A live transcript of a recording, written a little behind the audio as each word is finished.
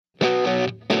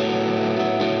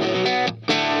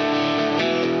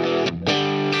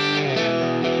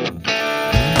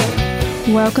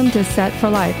Welcome to Set for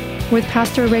Life with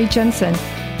Pastor Ray Jensen.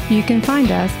 You can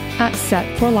find us at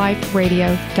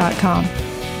setforliferadio.com.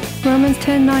 Romans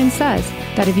 10:9 says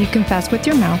that if you confess with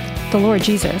your mouth the Lord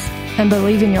Jesus and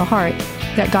believe in your heart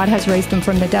that God has raised him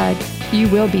from the dead, you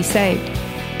will be saved.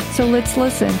 So let's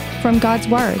listen from God's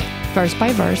Word, verse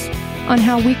by verse, on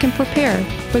how we can prepare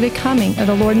for the coming of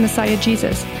the Lord and Messiah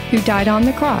Jesus, who died on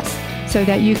the cross so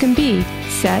that you can be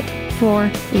set for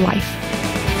life.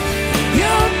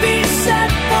 You'll be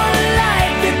set for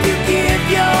life if you give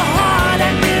your heart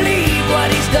and believe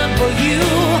what he's done for you.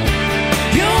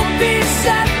 You'll be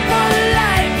set for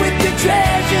life with your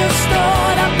treasure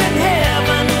stored up in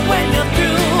heaven when you're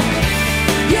through.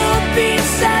 You'll be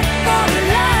set for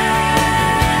life.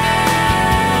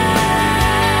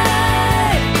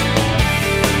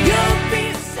 You'll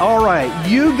be set. All right,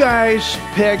 you guys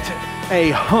picked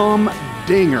a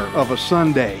humdinger of a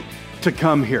Sunday to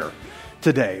come here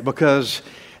today, because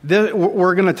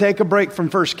we're going to take a break from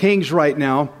 1 Kings right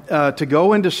now to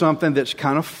go into something that's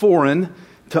kind of foreign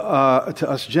to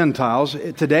us Gentiles.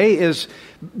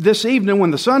 This evening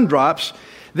when the sun drops,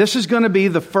 this is going to be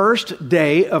the first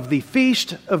day of the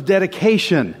Feast of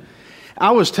Dedication.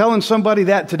 I was telling somebody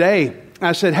that today.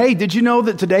 I said, hey, did you know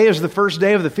that today is the first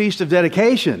day of the Feast of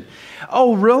Dedication?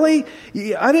 Oh, really?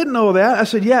 I didn't know that. I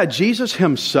said, yeah, Jesus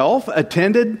himself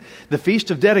attended the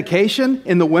Feast of Dedication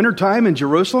in the wintertime in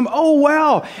Jerusalem. Oh,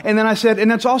 wow. And then I said,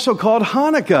 and it's also called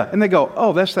Hanukkah. And they go,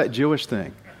 oh, that's that Jewish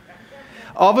thing.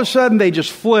 All of a sudden, they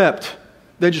just flipped.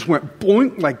 They just went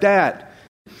boink like that.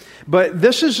 But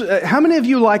this is, how many of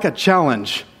you like a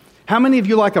challenge? How many of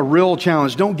you like a real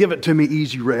challenge? Don't give it to me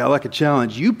easy, Ray. I like a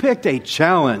challenge. You picked a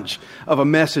challenge of a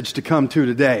message to come to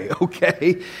today,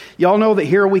 okay? Y'all know that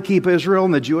here we keep Israel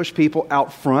and the Jewish people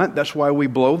out front. That's why we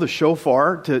blow the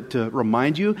shofar to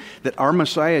remind you that our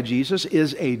Messiah Jesus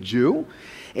is a Jew.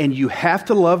 And you have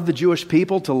to love the Jewish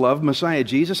people to love Messiah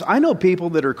Jesus. I know people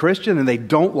that are Christian and they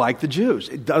don't like the Jews.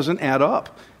 It doesn't add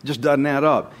up. It just doesn't add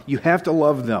up. You have to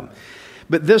love them.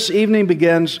 But this evening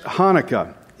begins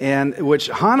Hanukkah, and which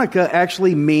Hanukkah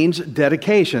actually means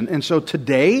dedication. And so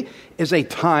today is a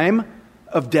time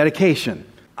of dedication.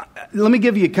 Let me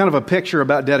give you kind of a picture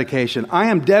about dedication. I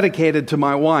am dedicated to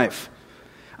my wife.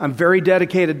 I'm very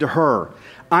dedicated to her.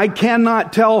 I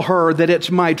cannot tell her that it's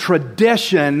my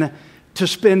tradition to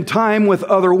spend time with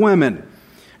other women.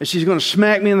 And she's going to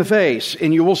smack me in the face,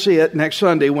 and you will see it next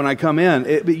Sunday when I come in.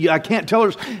 I can't tell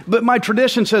her, but my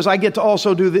tradition says I get to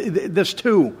also do this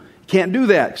too. Can't do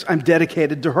that because I'm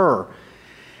dedicated to her.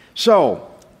 So,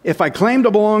 if I claim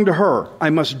to belong to her,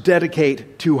 I must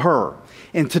dedicate to her.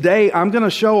 And today, I'm going to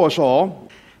show us all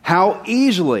how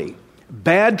easily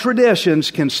bad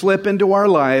traditions can slip into our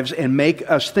lives and make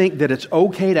us think that it's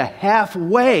okay to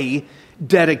halfway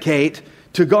dedicate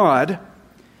to God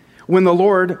when the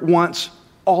Lord wants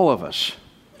all of us.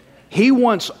 He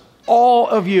wants all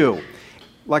of you.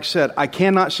 Like I said, I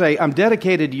cannot say, I'm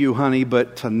dedicated to you, honey,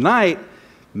 but tonight,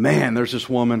 man, there's this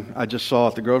woman I just saw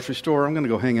at the grocery store. I'm going to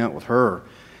go hang out with her.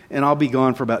 And I'll be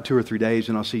gone for about 2 or 3 days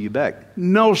and I'll see you back.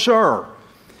 No, sir.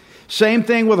 Same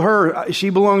thing with her. She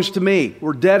belongs to me.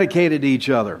 We're dedicated to each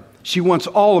other. She wants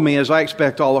all of me as I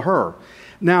expect all of her.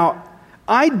 Now,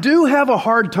 I do have a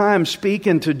hard time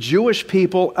speaking to Jewish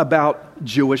people about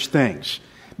Jewish things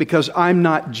because I'm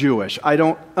not Jewish. I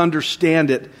don't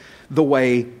understand it the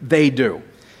way they do.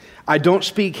 I don't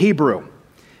speak Hebrew.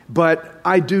 But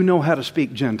I do know how to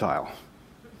speak Gentile.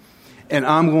 And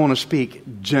I'm going to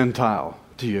speak Gentile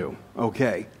to you,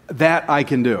 okay? That I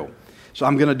can do. So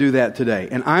I'm going to do that today.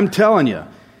 And I'm telling you,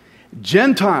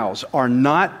 Gentiles are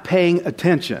not paying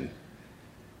attention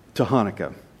to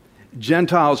Hanukkah.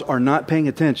 Gentiles are not paying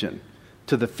attention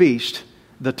to the feast,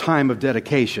 the time of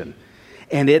dedication.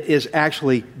 And it is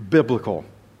actually biblical.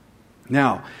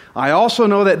 Now, I also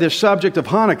know that this subject of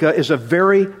Hanukkah is a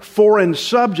very foreign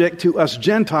subject to us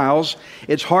Gentiles.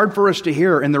 It's hard for us to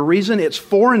hear. And the reason it's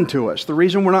foreign to us, the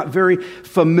reason we're not very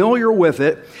familiar with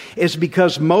it, is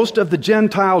because most of the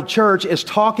Gentile church is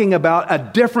talking about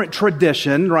a different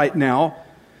tradition right now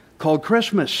called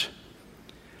Christmas.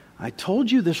 I told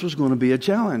you this was going to be a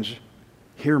challenge.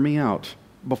 Hear me out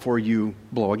before you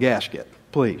blow a gasket,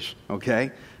 please,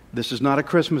 okay? This is not a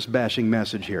Christmas bashing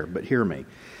message here, but hear me.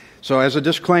 So as a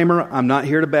disclaimer, I'm not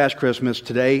here to bash Christmas.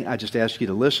 Today, I just ask you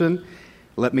to listen.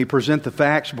 Let me present the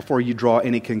facts before you draw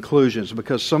any conclusions,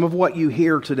 because some of what you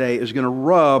hear today is going to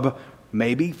rub,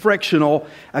 maybe frictional,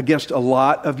 against a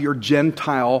lot of your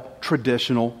Gentile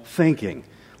traditional thinking.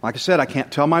 Like I said, I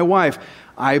can't tell my wife,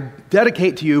 I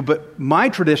dedicate to you, but my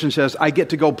tradition says I get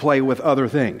to go play with other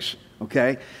things.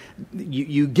 Okay?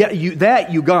 You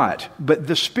got. But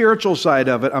the spiritual side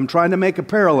of it, I'm trying to make a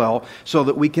parallel so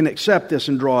that we can accept this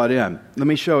and draw it in. Let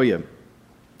me show you.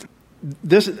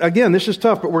 This is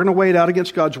tough, but we're going to weigh it out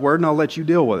against God's Word, and I'll let you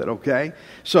deal with it, okay?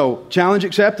 So, challenge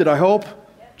accepted, I hope.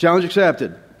 Challenge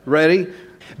accepted. Ready?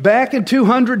 Back in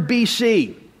 200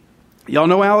 BC, y'all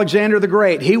know Alexander the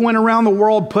Great. He went around the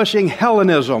world pushing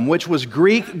Hellenism, which was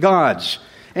Greek gods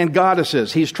and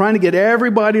goddesses. He's trying to get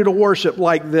everybody to worship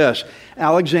like this.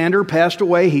 Alexander passed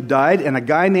away. He died, and a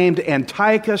guy named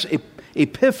Antiochus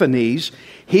Epiphanes,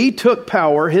 he took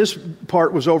power. His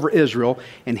part was over Israel,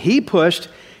 and he pushed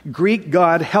Greek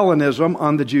god Hellenism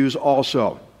on the Jews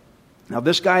also. Now,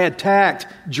 this guy attacked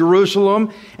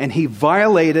Jerusalem, and he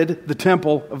violated the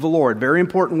temple of the Lord. Very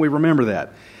important we remember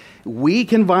that. We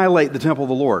can violate the temple of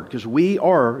the Lord because we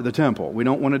are the temple. We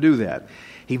don't want to do that.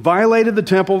 He violated the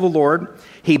temple of the Lord.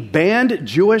 He banned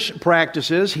Jewish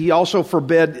practices. He also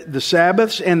forbid the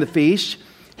Sabbaths and the feasts.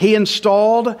 He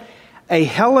installed a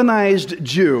Hellenized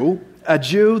Jew, a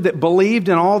Jew that believed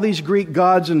in all these Greek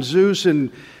gods and Zeus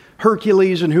and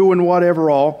Hercules and who and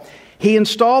whatever all. He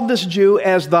installed this Jew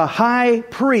as the high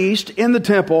priest in the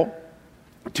temple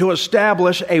to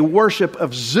establish a worship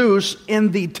of Zeus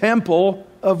in the temple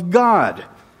of God.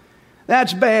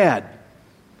 That's bad.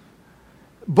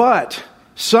 But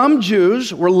some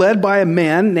Jews were led by a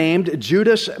man named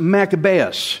Judas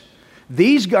Maccabeus.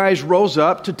 These guys rose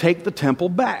up to take the temple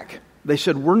back. They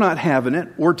said, we're not having it,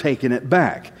 we're taking it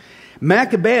back.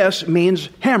 Maccabeus means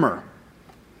hammer.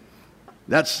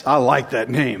 I like that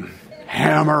name.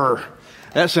 Hammer.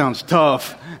 That sounds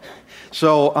tough.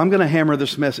 So I'm going to hammer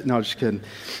this message. No, just kidding.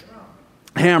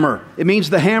 Hammer. It means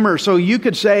the hammer. So you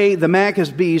could say the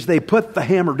Maccabees, they put the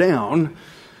hammer down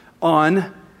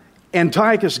on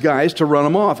Antiochus guys to run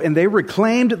them off. And they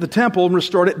reclaimed the temple and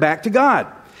restored it back to God.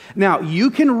 Now,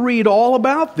 you can read all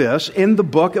about this in the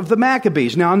book of the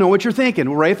Maccabees. Now, I know what you're thinking.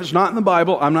 Well, Ray, if it's not in the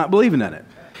Bible, I'm not believing in it.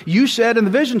 You said in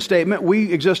the vision statement,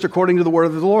 we exist according to the word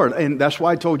of the Lord. And that's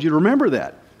why I told you to remember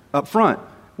that up front.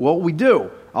 Well, we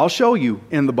do. I'll show you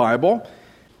in the Bible.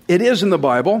 It is in the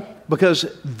Bible because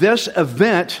this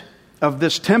event of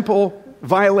this temple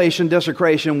violation,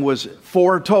 desecration, was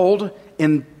foretold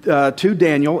to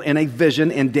Daniel in a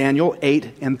vision in Daniel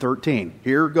 8 and 13.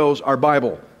 Here goes our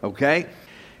Bible, okay? It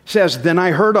says, then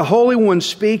I heard a holy one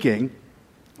speaking,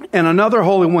 and another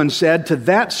holy one said to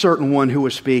that certain one who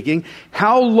was speaking,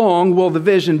 how long will the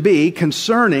vision be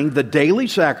concerning the daily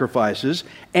sacrifices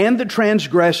and the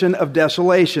transgression of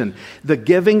desolation, the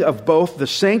giving of both the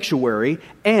sanctuary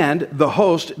and the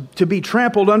host to be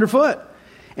trampled underfoot?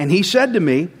 And he said to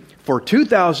me, for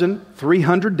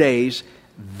 2,300 days,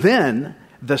 then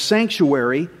the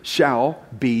sanctuary shall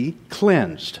be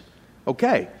cleansed.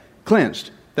 Okay, cleansed.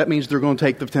 That means they're going to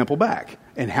take the temple back.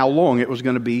 And how long it was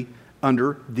going to be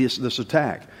under this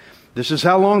attack. This is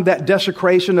how long that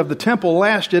desecration of the temple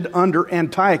lasted under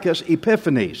Antiochus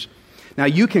Epiphanes. Now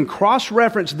you can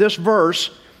cross-reference this verse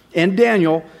in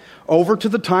Daniel over to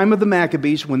the time of the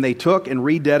Maccabees when they took and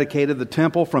rededicated the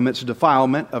temple from its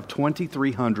defilement of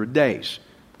 2,300 days.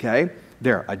 Okay?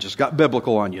 There, I just got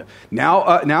biblical on you. Now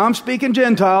I'm speaking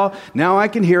Gentile. Now I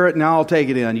can hear it. Now I'll take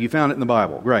it in. You found it in the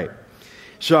Bible. Great.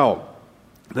 So,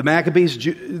 the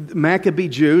Maccabee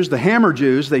Jews, the hammer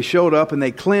Jews, they showed up and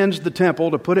they cleansed the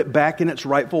temple to put it back in its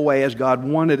rightful way as God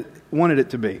wanted it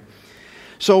to be.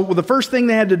 So the first thing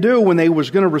they had to do when they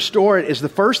was going to restore it is the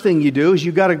first thing you do is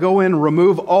you got to go in and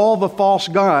remove all the false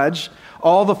gods,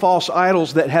 all the false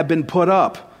idols that have been put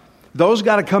up. Those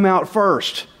got to come out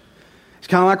first. It's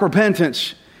kind of like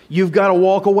repentance. You've got to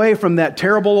walk away from that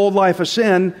terrible old life of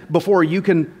sin before you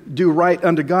can do right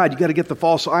unto God. You got to get the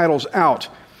false idols out.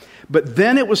 But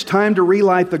then it was time to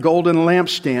relight the golden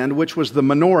lampstand, which was the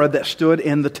menorah that stood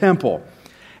in the temple.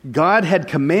 God had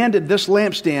commanded this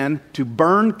lampstand to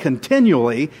burn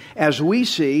continually, as we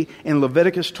see in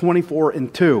Leviticus 24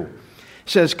 and 2. It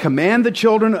says, command the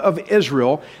children of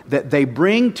Israel that they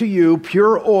bring to you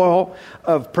pure oil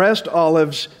of pressed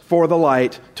olives for the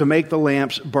light to make the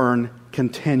lamps burn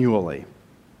continually.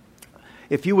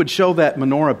 If you would show that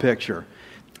menorah picture.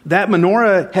 That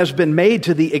menorah has been made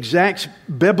to the exact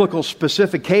biblical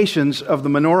specifications of the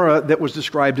menorah that was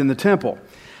described in the temple.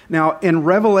 Now, in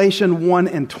Revelation 1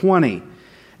 and 20,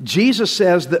 Jesus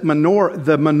says that the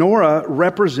menorah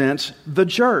represents the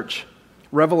church.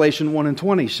 Revelation 1 and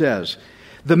 20 says,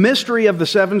 the mystery of the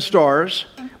 7 stars,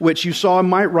 which you saw in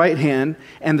my right hand,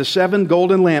 and the 7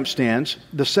 golden lampstands.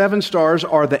 The 7 stars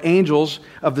are the angels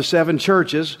of the 7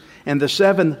 churches, and the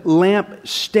 7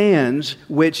 lampstands,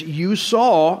 which you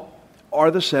saw,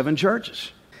 are the 7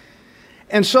 churches.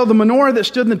 And so the menorah that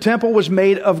stood in the temple was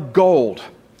made of gold.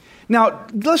 Now,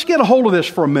 let's get a hold of this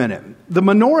for a minute. The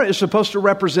menorah is supposed to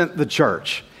represent the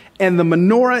church, and the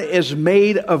menorah is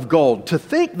made of gold. To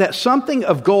think that something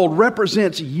of gold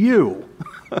represents you,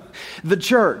 the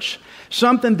church,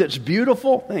 something that's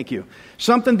beautiful, thank you,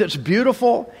 something that's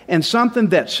beautiful and something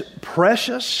that's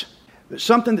precious,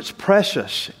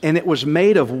 and it was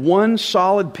made of one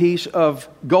solid piece of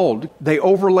gold. They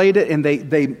overlaid it and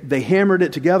they hammered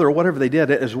it together, or whatever they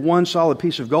did, as one solid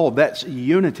piece of gold. That's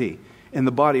unity in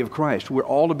the body of Christ. We're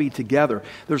all to be together.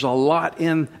 There's a lot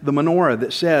in the menorah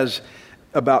that says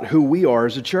about who we are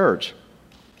as a church.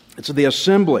 It's the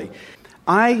assembly.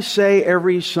 I say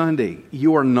every Sunday,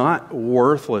 you are not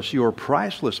worthless. You are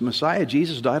priceless. Messiah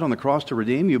Jesus died on the cross to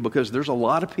redeem you, because there's a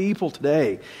lot of people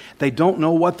today, they don't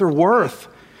know what they're worth.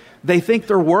 They think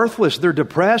they're worthless. They're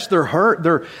depressed. They're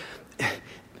hurt.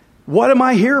 What am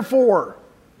I here for?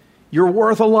 You're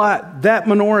worth a lot. That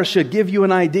menorah should give you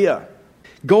an idea.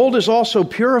 Gold is also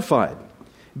purified.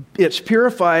 It's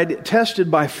purified,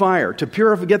 tested by fire. To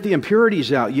get the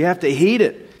impurities out, you have to heat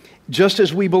it. Just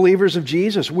as we believers of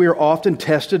Jesus, we are often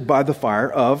tested by the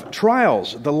fire of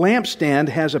trials. The lampstand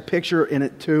has a picture in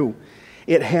it too.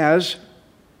 It has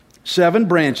 7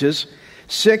 branches.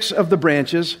 6 of the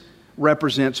branches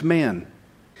represents man.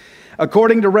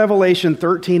 According to Revelation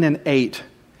 13 and 8,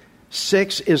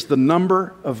 6 is the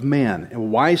number of man.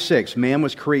 And why 6? Man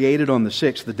was created on the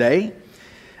 6th day.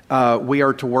 We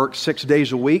are to work 6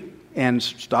 days a week and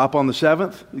stop on the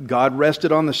 7th. God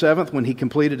rested on the 7th when He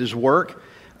completed His work.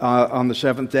 On the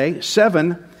 7th day.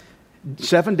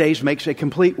 7 days makes a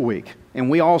complete week. And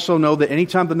we also know that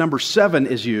anytime the number 7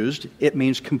 is used, it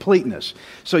means completeness.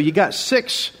 So you got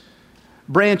 6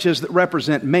 branches that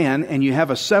represent man, and you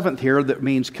have a 7th here that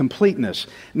means completeness.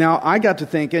 Now, I got to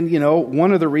thinking,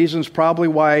 one of the reasons probably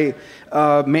why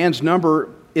man's number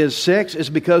is 6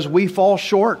 is because we fall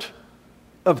short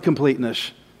of completeness.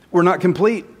 We're not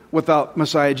complete without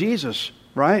Messiah Jesus,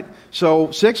 right? So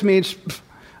 6 means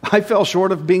I fell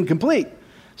short of being complete.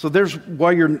 So there's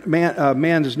why your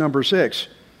man is number 6.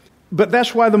 But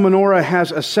that's why the menorah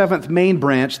has a 7th main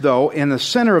branch, though, in the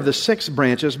center of the 6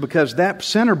 branches, because that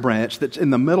center branch that's in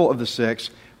the middle of the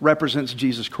 6 represents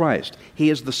Jesus Christ.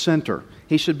 He is the center.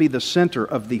 He should be the center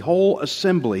of the whole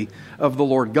assembly of the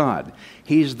Lord God.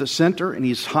 He's the center, and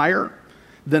He's higher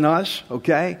than us,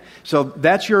 okay? So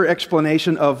that's your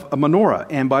explanation of a menorah.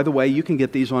 And by the way, you can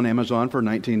get these on Amazon for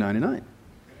 $19.99.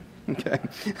 Okay.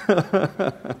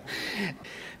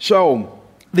 So,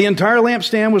 the entire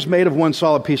lampstand was made of one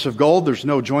solid piece of gold. There's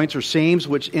no joints or seams,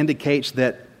 which indicates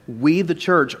that we, the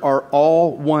church, are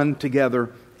all one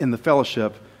together in the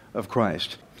fellowship of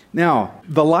Christ. Now,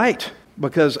 the light,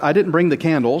 because I didn't bring the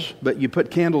candles, but you put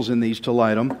candles in these to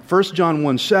light them. 1 John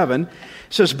 1:7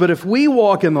 says, "But if we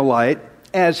walk in the light,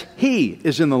 as He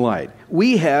is in the light,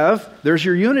 we have," there's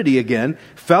your unity again,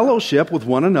 "fellowship with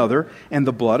one another, and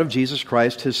the blood of Jesus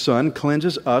Christ, His Son,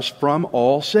 cleanses us from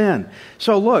all sin."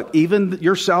 So look, even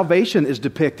your salvation is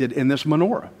depicted in this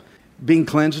menorah, being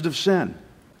cleansed of sin.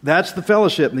 That's the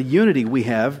fellowship and the unity we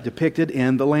have depicted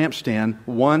in the lampstand,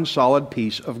 one solid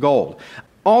piece of gold.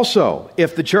 Also,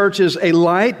 if the church is a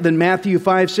light, then Matthew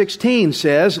 5:16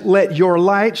 says, "Let your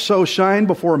light so shine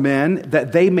before men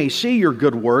that they may see your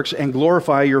good works and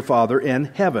glorify your Father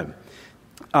in heaven."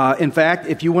 In fact,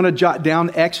 if you want to jot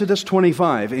down Exodus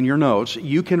 25 in your notes,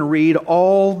 you can read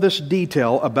all this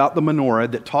detail about the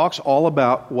menorah that talks all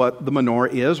about what the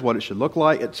menorah is, what it should look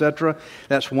like, etc.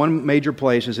 That's one major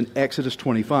place, is in Exodus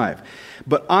 25.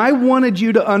 But I wanted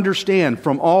you to understand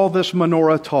from all this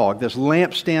menorah talk, this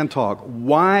lampstand talk,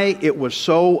 why it was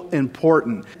so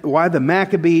important, why the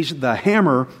Maccabees, the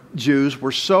hammer Jews,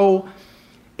 were so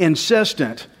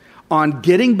insistent on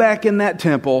getting back in that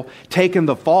temple, taking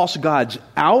the false gods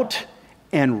out,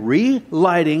 and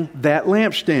relighting that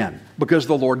lampstand, because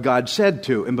the Lord God said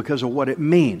to, and because of what it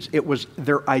means. It was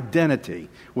their identity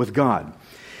with God.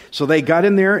 So they got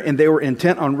in there, and they were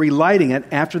intent on relighting it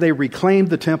after they reclaimed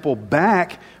the temple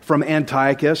back from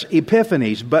Antiochus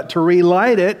Epiphanes. But to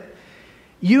relight it,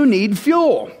 you need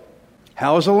fuel.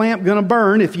 How is a lamp going to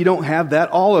burn if you don't have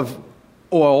that olive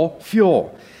oil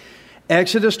fuel?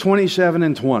 Exodus 27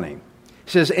 and 20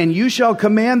 says, "And you shall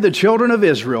command the children of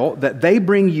Israel that they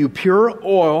bring you pure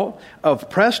oil of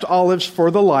pressed olives for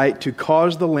the light, to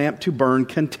cause the lamp to burn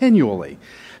continually."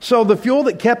 So the fuel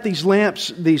that kept these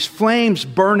lamps, these flames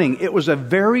burning, it was a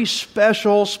very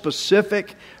special,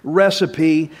 specific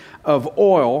recipe of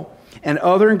oil and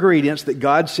other ingredients that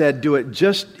God said, do it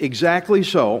just exactly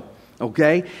so.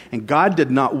 Okay? And God did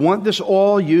not want this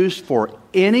oil used for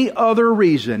any other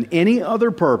reason, any other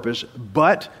purpose,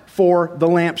 but for the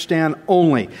lampstand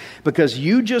only, because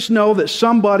you just know that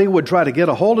somebody would try to get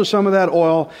a hold of some of that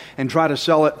oil and try to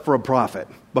sell it for a profit,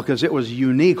 because it was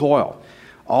unique oil.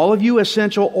 All of you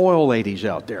essential oil ladies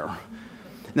out there.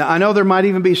 Now, I know there might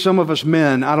even be some of us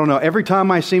men. I don't know. Every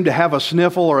time I seem to have a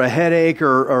sniffle or a headache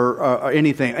or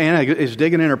anything, Anna is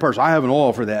digging in her purse. I have an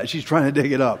oil for that. She's trying to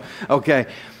dig it up. Okay.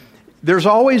 There's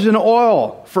always an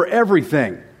oil for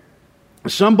everything.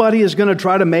 Somebody is going to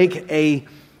try to make a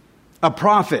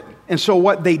profit. And so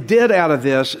what they did out of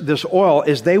this oil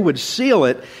is they would seal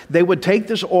it. They would take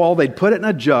this oil, they'd put it in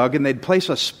a jug, and they'd place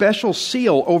a special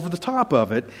seal over the top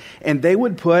of it, and they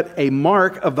would put a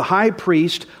mark of the high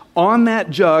priest on that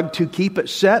jug to keep it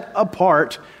set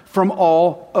apart from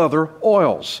all other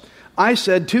oils. I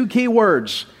said 2 key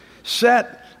words: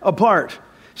 set apart.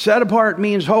 Set apart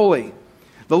means holy.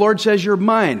 The Lord says, you're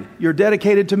mine. You're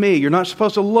dedicated to me. You're not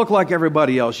supposed to look like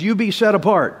everybody else. You be set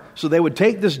apart. So they would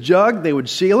take this jug, they would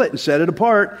seal it and set it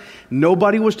apart.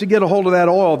 Nobody was to get a hold of that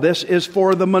oil. This is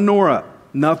for the menorah,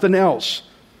 nothing else.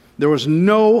 There was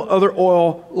no other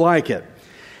oil like it.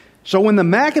 So when the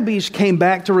Maccabees came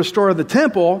back to restore the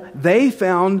temple, they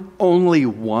found only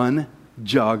 1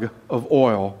 jug of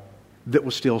oil that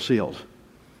was still sealed.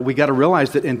 We got to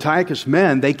realize that Antiochus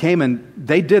men, they came and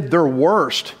they did their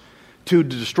worst to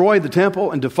destroy the temple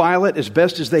and defile it as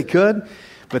best as they could,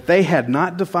 but they had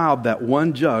not defiled that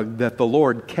 1 jug that the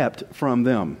Lord kept from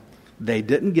them. They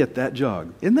didn't get that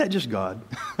jug. Isn't that just God?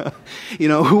 You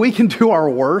know, we can do our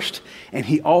worst, and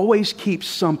He always keeps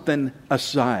something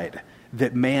aside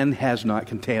that man has not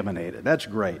contaminated. That's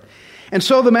great. And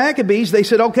so the Maccabees, they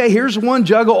said, okay, here's 1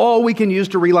 jug of oil we can use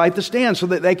to relight the stand so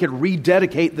that they could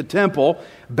rededicate the temple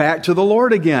back to the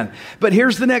Lord again. But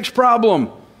here's the next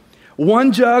problem.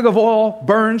 1 jug of oil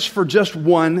burns for just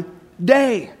 1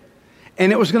 day.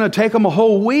 And it was going to take them a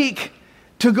whole week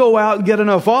to go out and get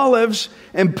enough olives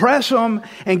and press them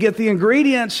and get the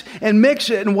ingredients and mix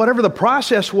it. And whatever the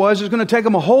process was, it's going to take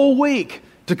them a whole week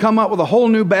to come up with a whole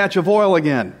new batch of oil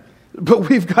again. But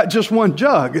we've got just 1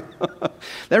 jug.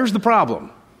 There's the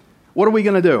problem. What are we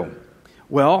going to do?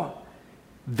 Well,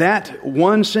 that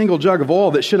 1 single jug of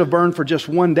oil that should have burned for just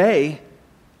 1 day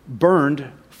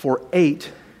burned for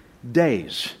 8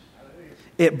 days.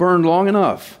 It burned long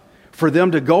enough for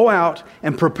them to go out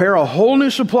and prepare a whole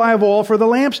new supply of oil for the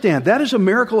lampstand. That is a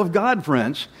miracle of God,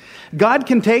 friends. God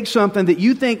can take something that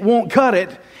you think won't cut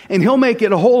it, and He'll make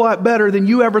it a whole lot better than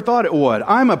you ever thought it would.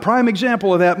 I'm a prime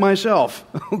example of that myself,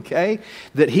 okay?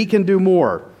 That He can do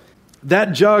more.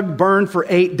 That jug burned for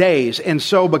 8 days, and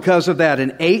so because of that,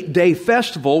 an 8-day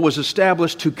festival was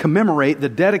established to commemorate the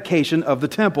dedication of the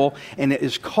temple, and it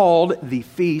is called the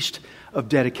Feast of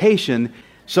Dedication.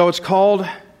 So it's called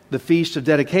the Feast of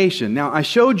Dedication. Now, I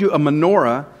showed you a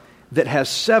menorah that has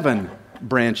 7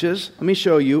 branches. Let me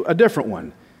show you a different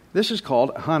one. This is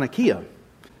called Hanukkah.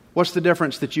 What's the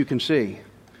difference that you can see?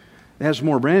 It has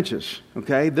more branches,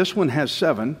 okay? This one has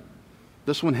 7.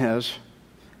 This one has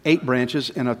 8 branches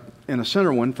and a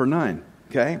center one for 9,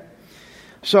 okay?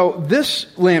 So this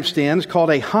lampstand is called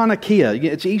a Hanukkah.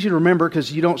 It's easy to remember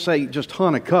because you don't say just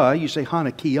Hanukkah, you say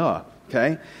Hanukkah,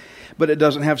 okay? But it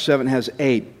doesn't have 7, it has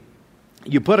 8.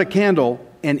 You put a candle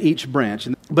in each branch.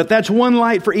 But that's 1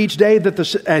 light for each day that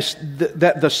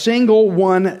the single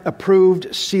 1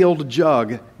 approved sealed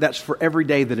jug, that's for every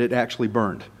day that it actually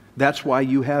burned. That's why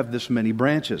you have this many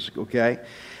branches, okay?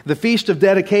 The Feast of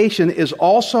Dedication is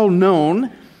also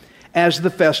known as the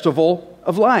Festival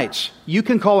of Lights. You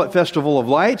can call it Festival of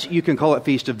Lights. You can call it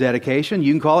Feast of Dedication.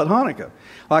 You can call it Hanukkah.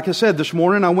 Like I said, this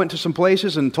morning I went to some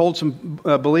places and told some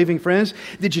believing friends,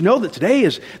 did you know that today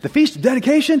is the Feast of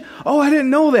Dedication? Oh, I didn't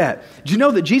know that. Did you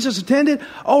know that Jesus attended?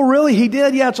 Oh, really? He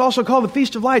did? Yeah, it's also called the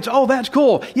Feast of Lights. Oh, that's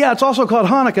cool. Yeah, it's also called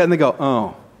Hanukkah. And they go,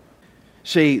 oh.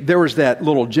 See, there was that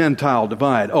little Gentile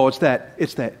divide. Oh, it's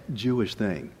that Jewish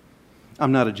thing.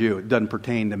 I'm not a Jew. It doesn't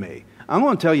pertain to me. I'm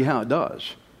going to tell you how it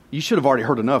does. You should have already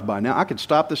heard enough by now. I could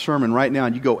stop this sermon right now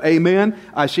and you go, amen.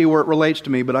 I see where it relates to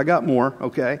me, but I got more,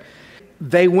 okay?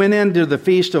 They went into the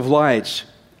Feast of Lights.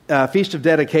 Feast of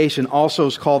Dedication also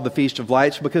is called the Feast of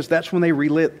Lights because that's when they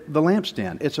relit the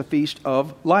lampstand. It's a Feast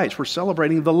of Lights. We're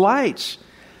celebrating the lights.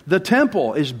 The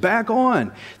temple is back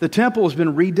on. The temple has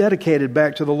been rededicated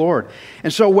back to the Lord.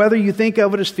 And so whether you think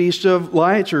of it as Feast of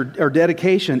Lights or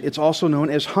dedication, it's also known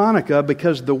as Hanukkah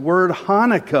because the word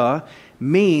Hanukkah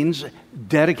means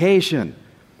dedication.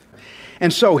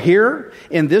 And so here,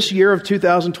 in this year of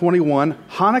 2021,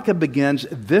 Hanukkah begins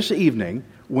this evening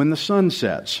when the sun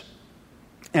sets.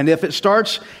 And if it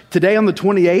starts today on the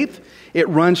 28th, it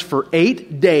runs for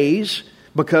 8 days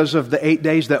because of the 8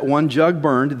 days that 1 jug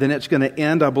burned. Then it's going to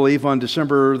end, I believe, on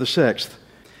December the 6th.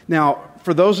 Now,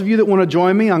 for those of you that want to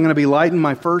join me, I'm going to be lighting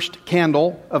my first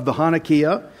candle of the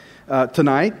Hanukkah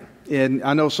tonight. And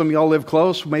I know some of y'all live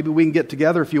close. Maybe we can get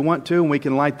together if you want to, and we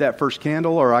can light that first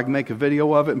candle, or I can make a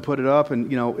video of it and put it up.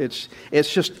 And, it's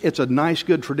a nice,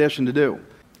 good tradition to do.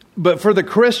 But for the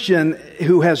Christian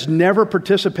who has never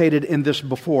participated in this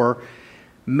before,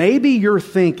 maybe you're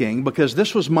thinking, because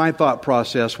this was my thought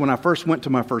process when I first went to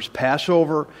my first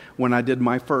Passover, when I did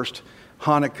my first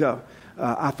Hanukkah,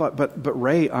 I thought, but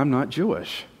Ray, I'm not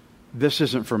Jewish. This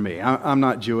isn't for me. I'm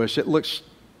not Jewish.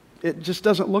 It just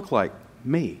doesn't look like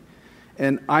me.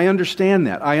 And I understand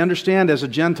that. I understand as a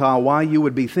Gentile why you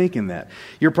would be thinking that.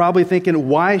 You're probably thinking,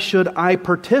 why should I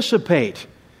participate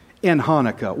in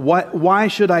Hanukkah? Why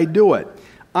should I do it?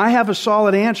 I have a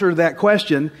solid answer to that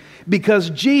question,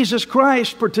 because Jesus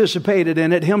Christ participated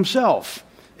in it himself.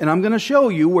 And I'm going to show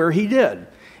you where he did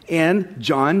in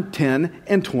John 10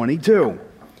 and 22.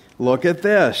 Look at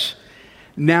this.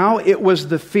 Now it was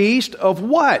the feast of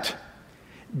what?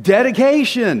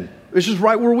 Dedication. This is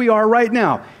right where we are right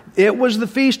now. It was the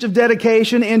feast of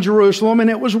dedication in Jerusalem, and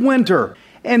it was winter.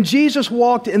 And Jesus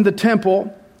walked in the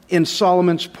temple in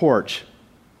Solomon's porch.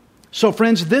 So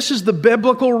friends, this is the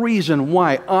biblical reason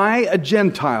why I, a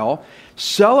Gentile,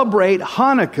 celebrate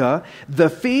Hanukkah, the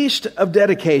feast of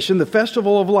dedication, the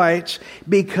festival of lights,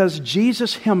 because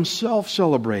Jesus himself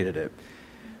celebrated it.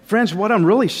 Friends, what I'm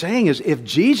really saying is, if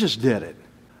Jesus did it,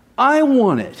 I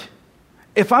want it.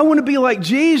 If I want to be like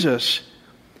Jesus,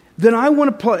 then I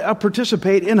want to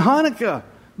participate in Hanukkah,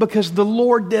 because the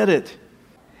Lord did it.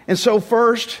 And so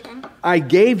first, I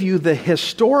gave you the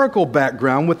historical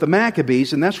background with the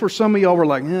Maccabees, and that's where some of y'all were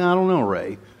like, I don't know,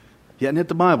 Ray. You hadn't hit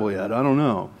the Bible yet. I don't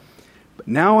know. But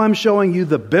now I'm showing you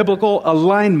the biblical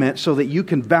alignment so that you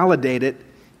can validate it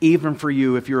even for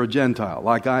you if you're a Gentile,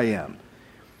 like I am.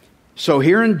 So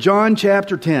here in John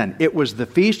chapter 10, it was the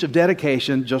Feast of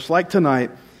Dedication, just like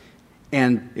tonight,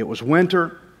 and it was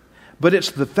winter. But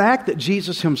it's the fact that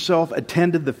Jesus himself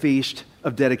attended the Feast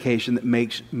of Dedication that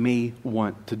makes me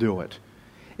want to do it.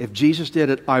 If Jesus did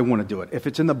it, I want to do it. If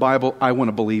it's in the Bible, I want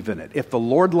to believe in it. If the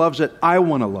Lord loves it, I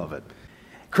want to love it.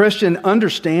 Christian,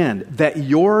 understand that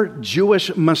your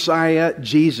Jewish Messiah,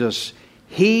 Jesus,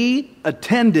 he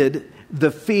attended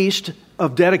the Feast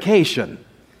of Dedication.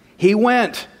 He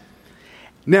went.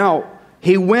 Now,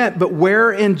 he went, but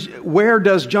where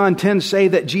does John 10 say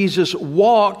that Jesus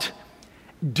walked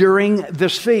during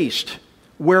this feast?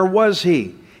 Where was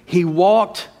he? He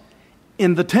walked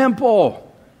in the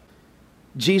temple.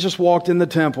 Jesus walked in the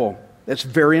temple. That's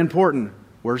very important.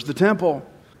 Where's the temple?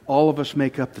 All of us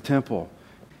make up the temple.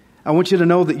 I want you to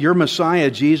know that your Messiah,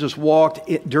 Jesus,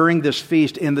 walked during this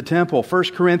feast in the temple.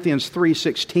 1 Corinthians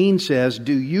 3:16 says,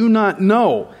 "Do you not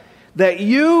know that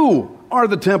you are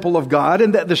the temple of God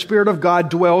and that the Spirit of God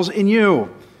dwells in you?"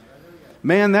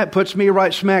 Man, that puts me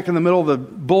right smack in the middle of the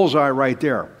bullseye right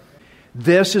there.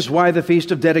 This is why the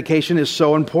Feast of Dedication is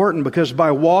so important, because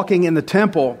by walking in the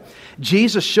temple,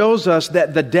 Jesus shows us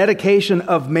that the dedication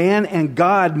of man and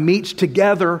God meets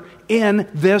together in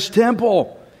this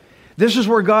temple. This is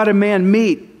where God and man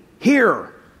meet,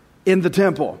 here in the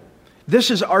temple. This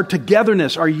is our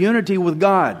togetherness, our unity with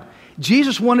God.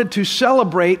 Jesus wanted to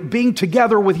celebrate being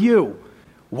together with you.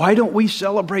 Why don't we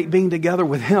celebrate being together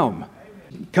with him?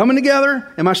 Coming together?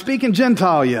 Am I speaking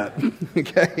Gentile yet?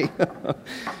 Okay.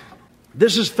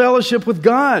 This is fellowship with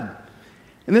God.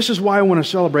 And this is why I want to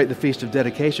celebrate the Feast of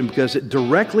Dedication, because it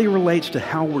directly relates to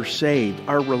how we're saved,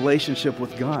 our relationship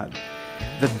with God.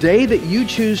 The day that you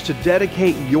choose to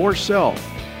dedicate yourself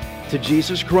to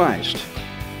Jesus Christ,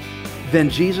 then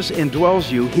Jesus indwells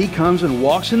you. He comes and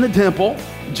walks in the temple,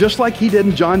 just like he did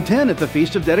in John 10 at the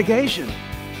Feast of Dedication.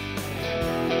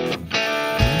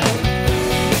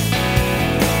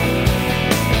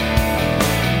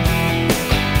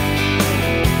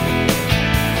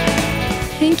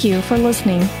 Thank you for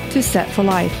listening to Set for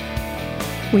Life.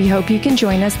 We hope you can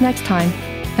join us next time,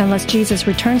 unless Jesus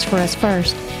returns for us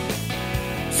first.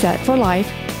 Set for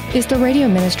Life is the radio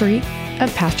ministry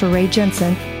of Pastor Ray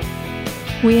Jensen.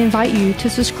 We invite you to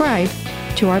subscribe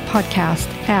to our podcast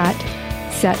at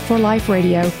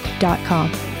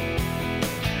setforliferadio.com.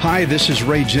 Hi, this is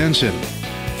Ray Jensen.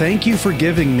 Thank you for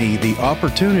giving me the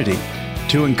opportunity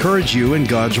to encourage you in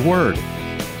God's Word.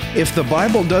 If the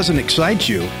Bible doesn't excite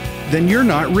you, then you're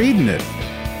not reading it.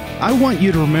 I want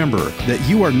you to remember that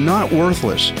you are not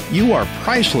worthless. You are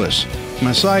priceless.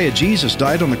 Messiah Jesus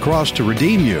died on the cross to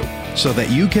redeem you so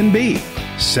that you can be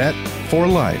set for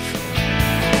life.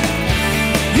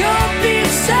 You'll be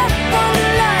set for